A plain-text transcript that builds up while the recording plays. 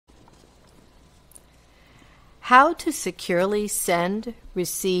How to securely send,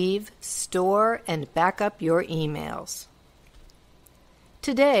 receive, store, and back up your emails.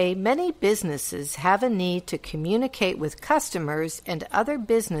 Today, many businesses have a need to communicate with customers and other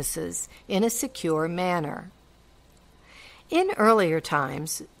businesses in a secure manner. In earlier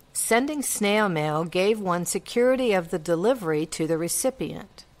times, sending snail mail gave one security of the delivery to the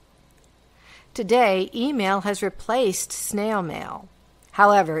recipient. Today, email has replaced snail mail.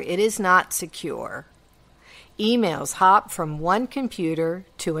 However, it is not secure. Emails hop from one computer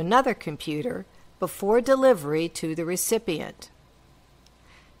to another computer before delivery to the recipient.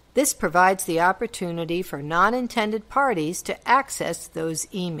 This provides the opportunity for non-intended parties to access those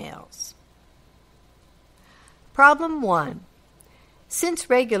emails. Problem 1. Since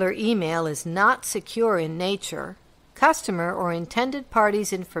regular email is not secure in nature, customer or intended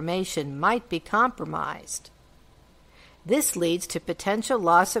party's information might be compromised. This leads to potential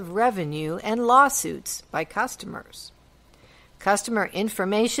loss of revenue and lawsuits by customers. Customer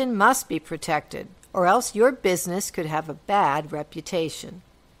information must be protected, or else your business could have a bad reputation.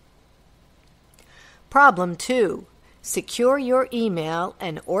 Problem 2. Secure your email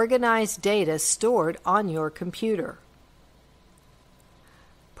and organize data stored on your computer.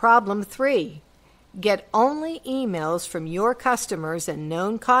 Problem 3. Get only emails from your customers and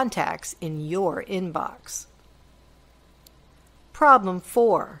known contacts in your inbox. Problem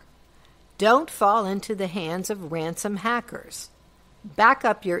 4. Don't fall into the hands of ransom hackers. Back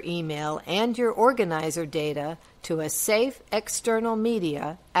up your email and your organizer data to a safe external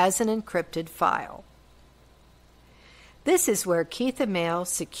media as an encrypted file. This is where KeethaMail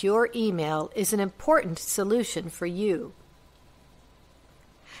Secure Email is an important solution for you.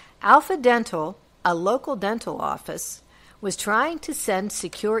 Alpha Dental, a local dental office, was trying to send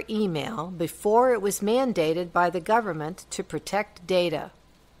secure email before it was mandated by the government to protect data.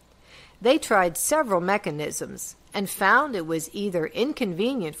 They tried several mechanisms and found it was either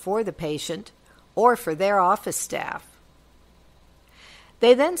inconvenient for the patient or for their office staff.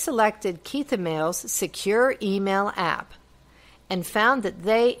 They then selected KeethaMail's Secure Email app and found that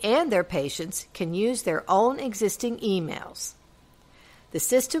they and their patients can use their own existing emails. The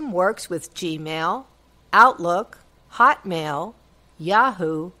system works with Gmail, Outlook, Hotmail,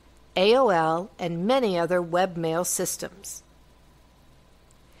 Yahoo, AOL, and many other webmail systems.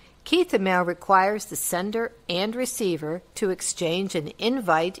 KeethaMail requires the sender and receiver to exchange an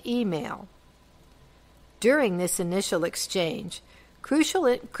invite email. During this initial exchange, crucial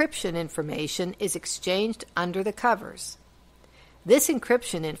encryption information is exchanged under the covers. This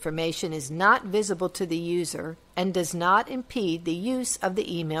encryption information is not visible to the user and does not impede the use of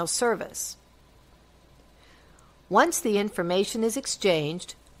the email service. Once the information is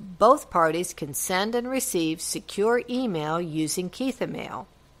exchanged, both parties can send and receive secure email using KeethaMail.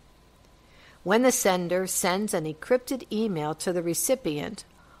 When the sender sends an encrypted email to the recipient,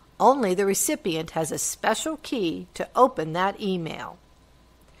 only the recipient has a special key to open that email.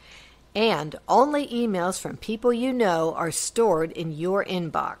 And only emails from people you know are stored in your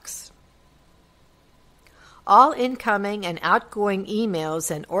inbox. All incoming and outgoing emails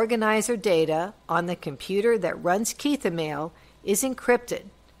and organizer data on the computer that runs KeethaMail is encrypted,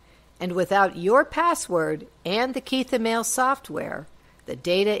 and without your password and the KeethaMail software, the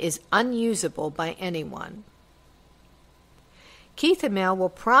data is unusable by anyone. KeethaMail will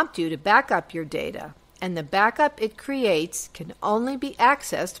prompt you to back up your data, and the backup it creates can only be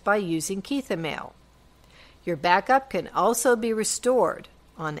accessed by using KeethaMail. Your backup can also be restored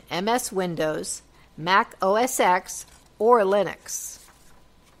on MS Windows, Mac OS X, or Linux.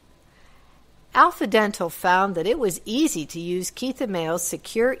 Alpha Dental found that it was easy to use KeethaMail's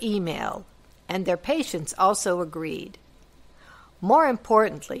secure email, and their patients also agreed. More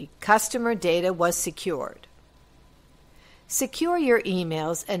importantly, customer data was secured. Secure your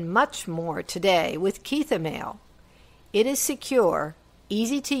emails and much more today with KeethaMail. It is secure,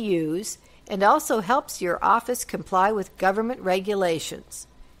 easy to use, and also helps your office comply with government regulations,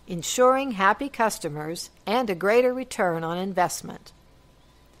 ensuring happy customers and a greater return on investment.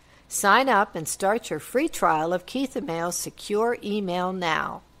 Sign up and start your free trial of KeethaMail Secure Email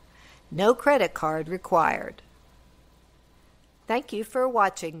now. No credit card required. Thank you for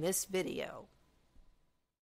watching this video.